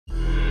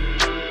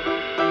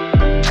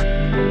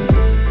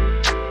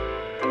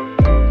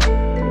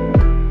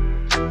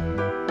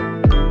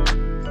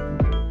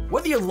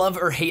love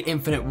or hate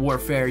Infinite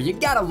Warfare, you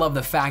gotta love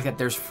the fact that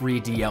there's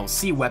free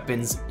DLC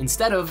weapons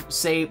instead of,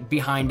 say,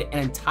 behind an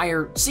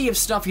entire sea of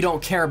stuff you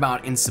don't care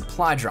about in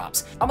supply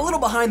drops. I'm a little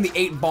behind the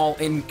 8 ball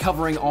in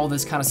covering all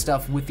this kind of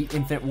stuff with the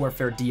Infinite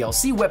Warfare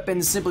DLC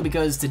weapons simply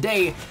because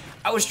today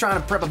I was trying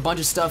to prep a bunch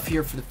of stuff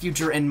here for the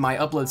future and my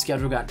upload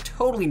schedule got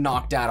totally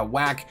knocked out of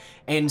whack.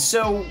 And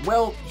so,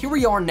 well, here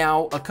we are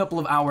now, a couple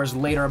of hours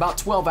later, about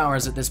 12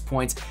 hours at this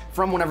point,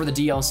 from whenever the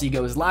DLC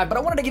goes live. But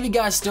I wanted to give you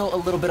guys still a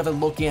little bit of a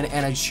look in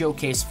and a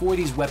showcase for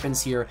these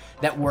weapons here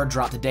that were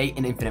dropped today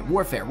in Infinite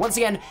Warfare. Once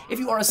again, if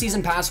you are a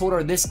Season Pass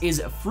holder, this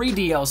is free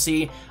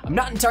DLC. I'm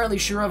not entirely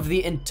sure of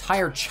the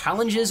entire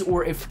challenges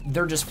or if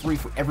they're just free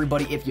for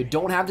everybody if you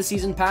don't have the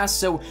Season Pass,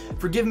 so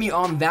forgive me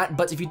on that.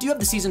 But if you do have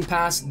the Season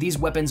Pass, these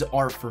weapons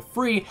are for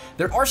free.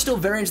 There are still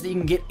variants that you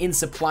can get in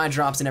supply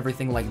drops and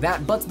everything like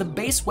that, but the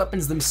base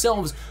weapons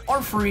themselves are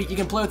free. You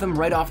can play with them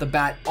right off the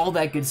bat, all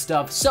that good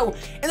stuff. So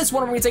in this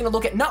one, we're gonna take a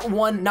look at not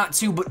one, not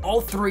two, but all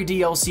 3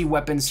 DLC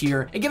weapons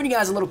here and giving you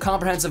guys a little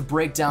comprehensive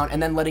breakdown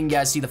and then letting you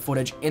guys see the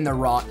footage in the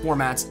raw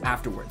formats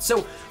afterwards.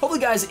 So hopefully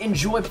you guys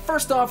enjoy, but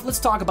first off, let's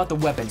talk about the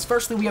weapons.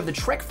 Firstly, we have the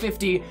Trek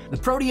 50, the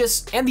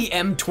Proteus, and the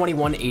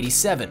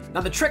M2187.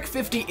 Now the Trek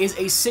 50 is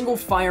a single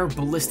fire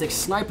ballistic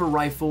sniper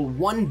rifle,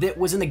 one that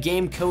was in the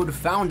game code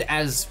found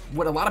as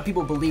what a lot of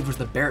people believe was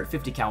the Barrett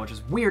 50 cal, which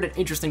is weird and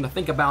interesting to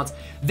think about.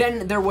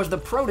 Then there was the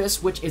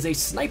Proteus, which is a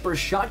sniper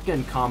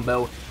shotgun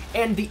combo,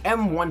 and the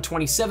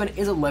M127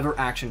 is a lever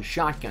action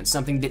shotgun,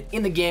 something that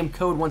in the game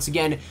code, once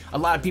again, a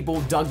lot of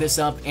people dug this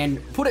up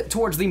and put it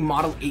towards the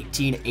Model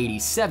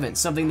 1887,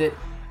 something that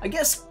I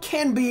guess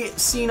can be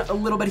seen a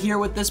little bit here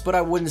with this, but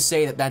I wouldn't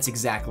say that that's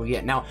exactly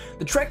it. Now,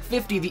 the Trek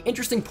 50, the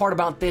interesting part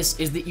about this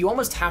is that you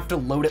almost have to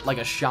load it like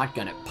a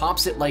shotgun. It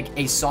pops it like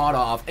a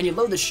sawed-off, and you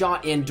load the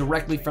shot in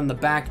directly from the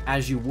back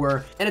as you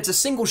were, and it's a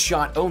single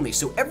shot only.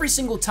 So every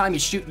single time you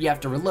shoot, you have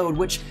to reload,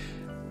 which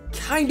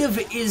kind of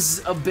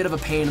is a bit of a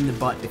pain in the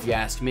butt if you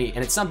ask me,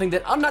 and it's something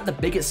that I'm not the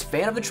biggest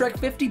fan of the Trek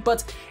 50,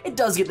 but it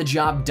does get the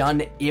job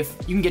done if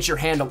you can get your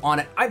handle on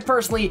it. I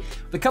personally,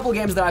 the couple of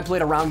games that I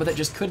played around with it,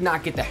 just could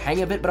not get the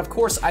hang of it, but of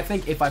course I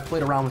think if I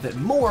played around with it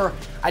more,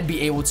 I'd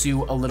be able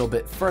to a little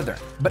bit further.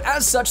 But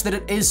as such that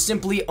it is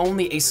simply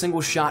only a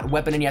single shot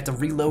weapon and you have to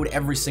reload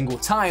every single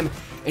time,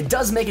 it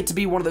does make it to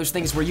be one of those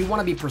things where you want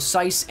to be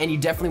precise and you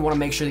definitely want to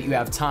make sure that you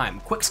have time.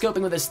 Quick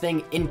scoping with this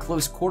thing in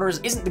close quarters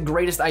isn't the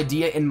greatest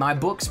idea in my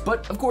books,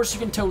 but of course you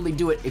can totally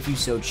do it if you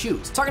so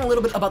choose. Talking a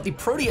little bit about the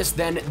Proteus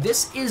then,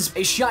 this is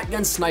a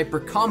shotgun sniper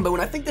combo,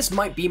 and I think this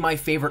might be my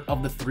favorite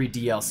of the 3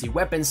 DLC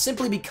weapons,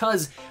 simply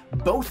because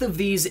both of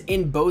these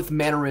in both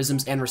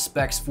mannerisms and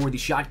respects for the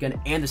shotgun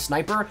and the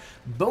sniper,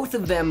 both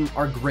of them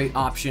are great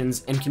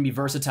options and can be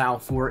versatile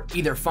for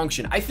either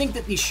function. I think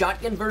that the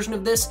shotgun version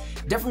of this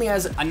definitely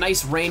has a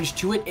nice range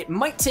to it. It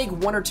might take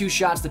 1 or 2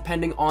 shots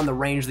depending on the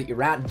range that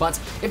you're at, but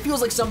it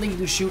feels like something you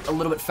can shoot a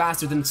little bit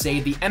faster than, say,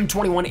 the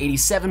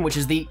M2187, which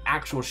is the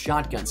actual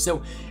shotgun.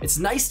 So it's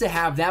nice to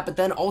have that, but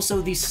then also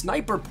the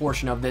sniper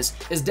portion of this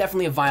is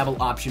definitely a viable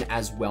option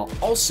as well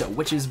also,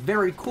 which is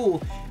very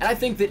cool, and I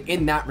think that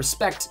in that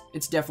respect,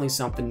 it's definitely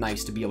something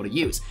nice to be able to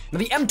use. Now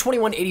the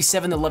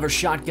M2187, the lever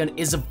shotgun,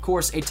 is of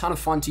course a ton of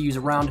fun to use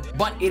around,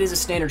 but it is a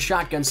standard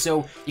shotgun,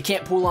 so you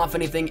can't pull off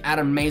anything at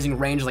an amazing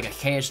range like a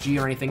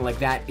KSG or anything like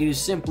that. It is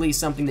simply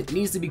something that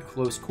needs to be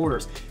close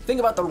quarters.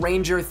 Think about the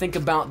Ranger, think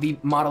about the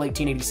Model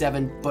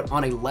 1887, but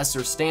on a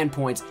lesser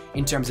standpoint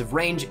in terms of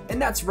range, and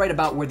that's right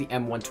about where the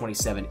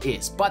M127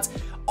 is. But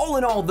all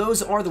in all,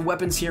 those are the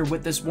weapons here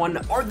with this one.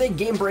 Are they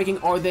game breaking?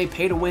 Are they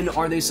pay to win?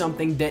 Are they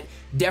something that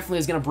definitely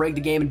is going to break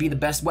the game and be the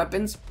best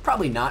weapons?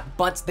 Probably not,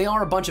 but they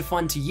are a bunch of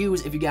fun to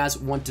use if you guys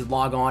want to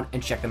log on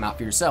and check them out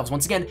for yourselves.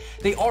 Once again,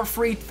 they are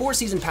free for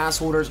Season Pass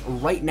holders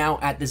right now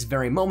at this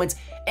very moment.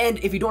 And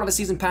if you don't have a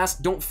Season Pass,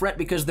 don't fret,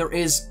 because there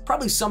is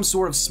probably some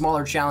sort of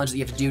smaller challenge that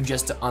you have to do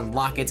just to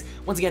unlock it.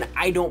 Once again,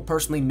 I don't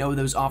personally know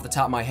those off the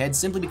top of my head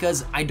simply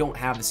because I don't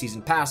have the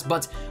Season Pass,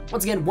 but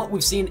once again, what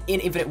we've seen in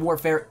Infinite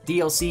Warfare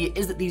DLC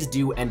is that these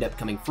do end up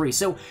coming free.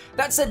 So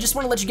that said, just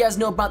want to let you guys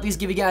know about these,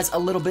 give you guys a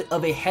little bit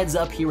of a heads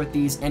up here with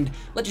these, and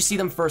let you see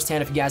them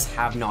firsthand if you guys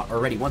have not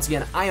already. Once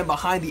again, I am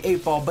behind the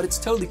 8 ball, but it's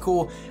totally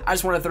cool. I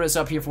just want to throw this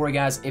up here for you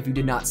guys if you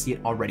did not see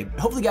it already. But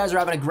hopefully you guys are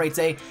having a great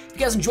day. If you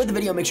guys enjoyed the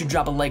video, make sure to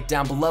drop a like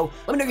down below.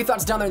 Let me know your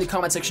thoughts down there in the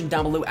comment section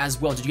down below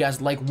as well. Did you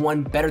guys like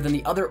one better than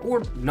the other,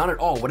 or none at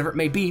all? Whatever it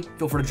may be,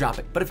 feel free to drop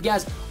it. But if you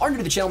guys are new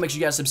to the channel, make sure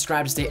you guys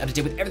subscribe to stay up to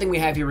date with everything we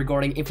have here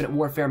regarding Infinite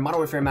Warfare, Modern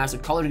Warfare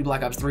Mastered, Call of Duty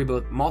Black Ops 3,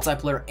 both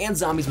multiplayer and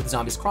zombies with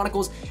Zombies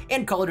Chronicles,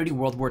 and Call of Duty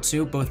World War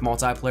II, both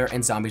multiplayer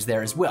and zombies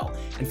there as well.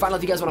 And finally,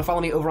 if you guys want to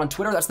follow me over on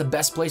Twitter, that's the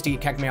best place to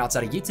get connected with me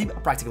outside of YouTube. I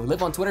practically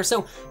live on Twitter,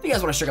 so if you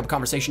guys want to strike up a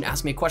conversation,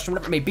 ask me a question,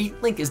 whatever it may be,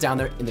 link is down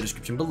there in the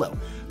description below.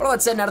 But all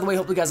that said and out of the way,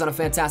 hope you guys have a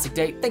fantastic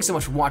day. Thanks so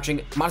much for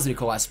watching. My name is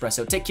Nicola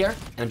Espresso. Take care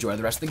and enjoy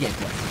the rest of the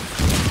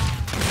gameplay.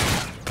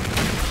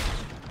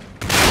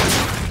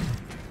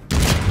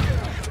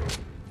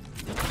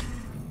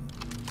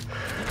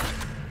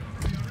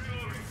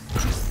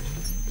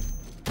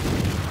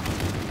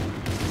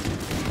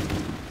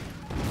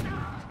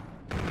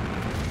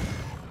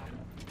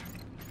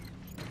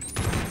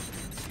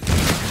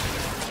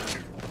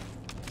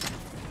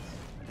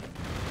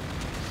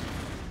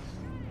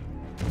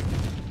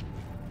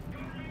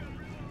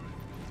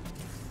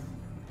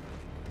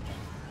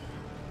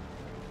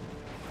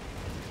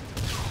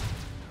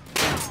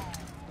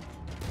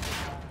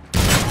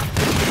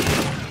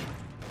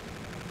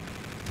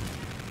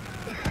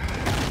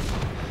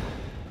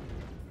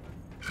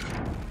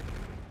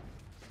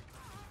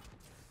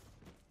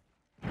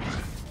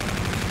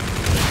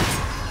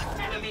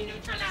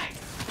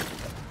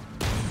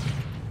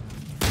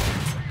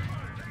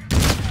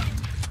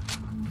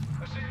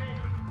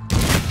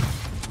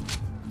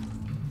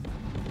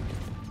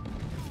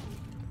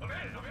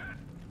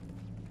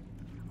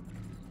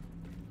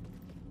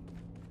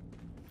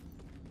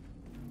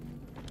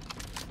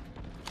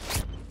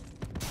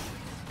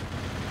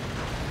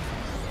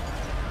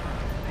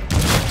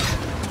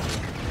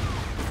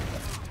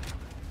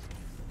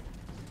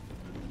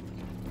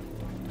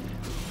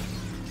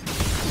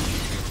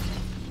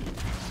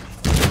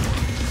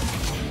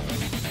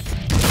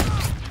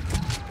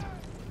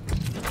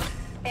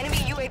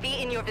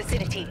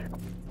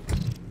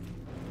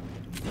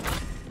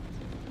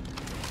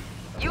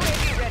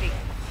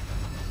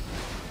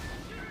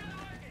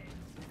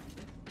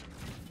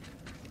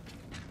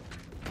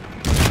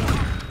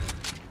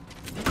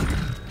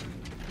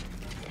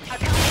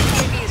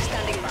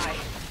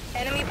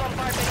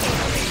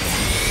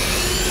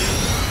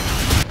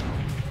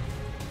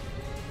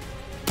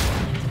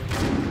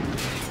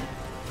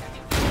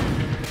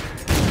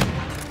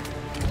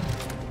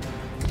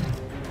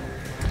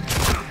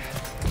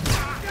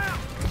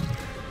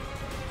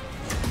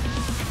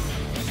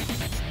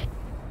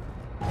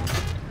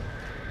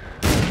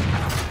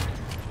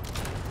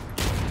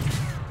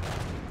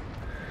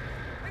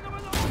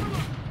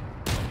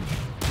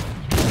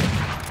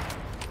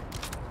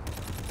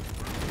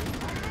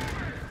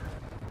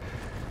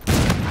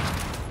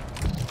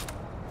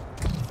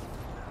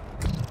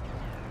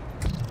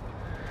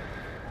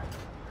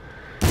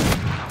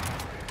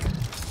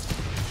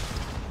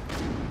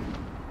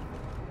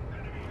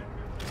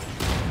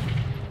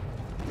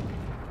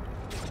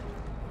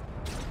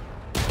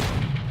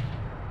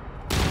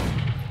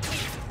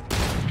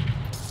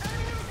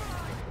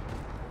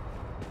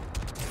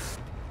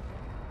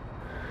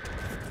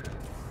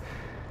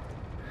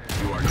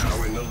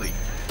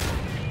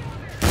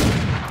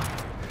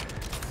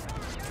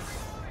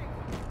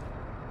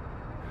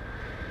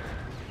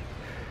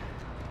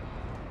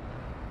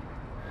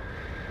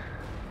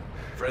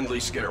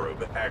 Friendly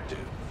Scarab active.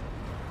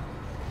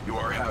 You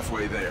are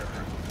halfway there.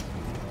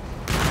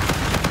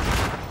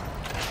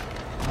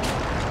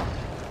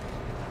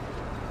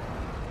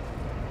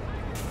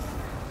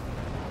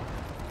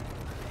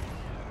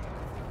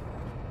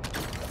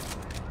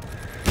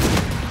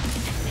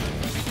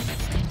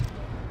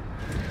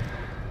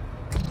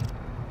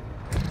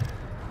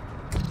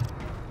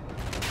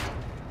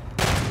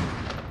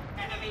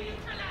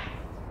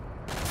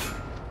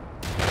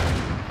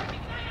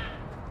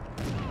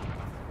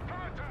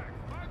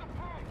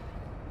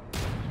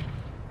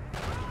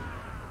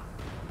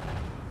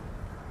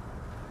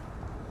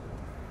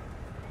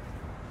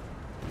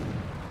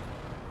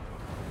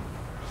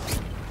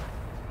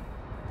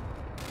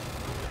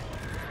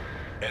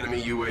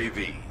 Enemy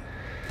UAV.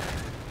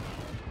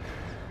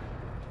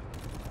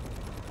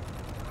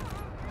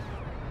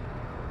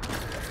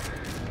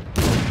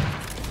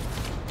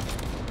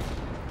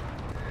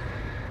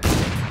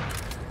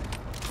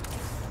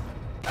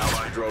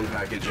 Allied drone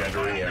package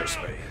entering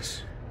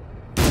airspace.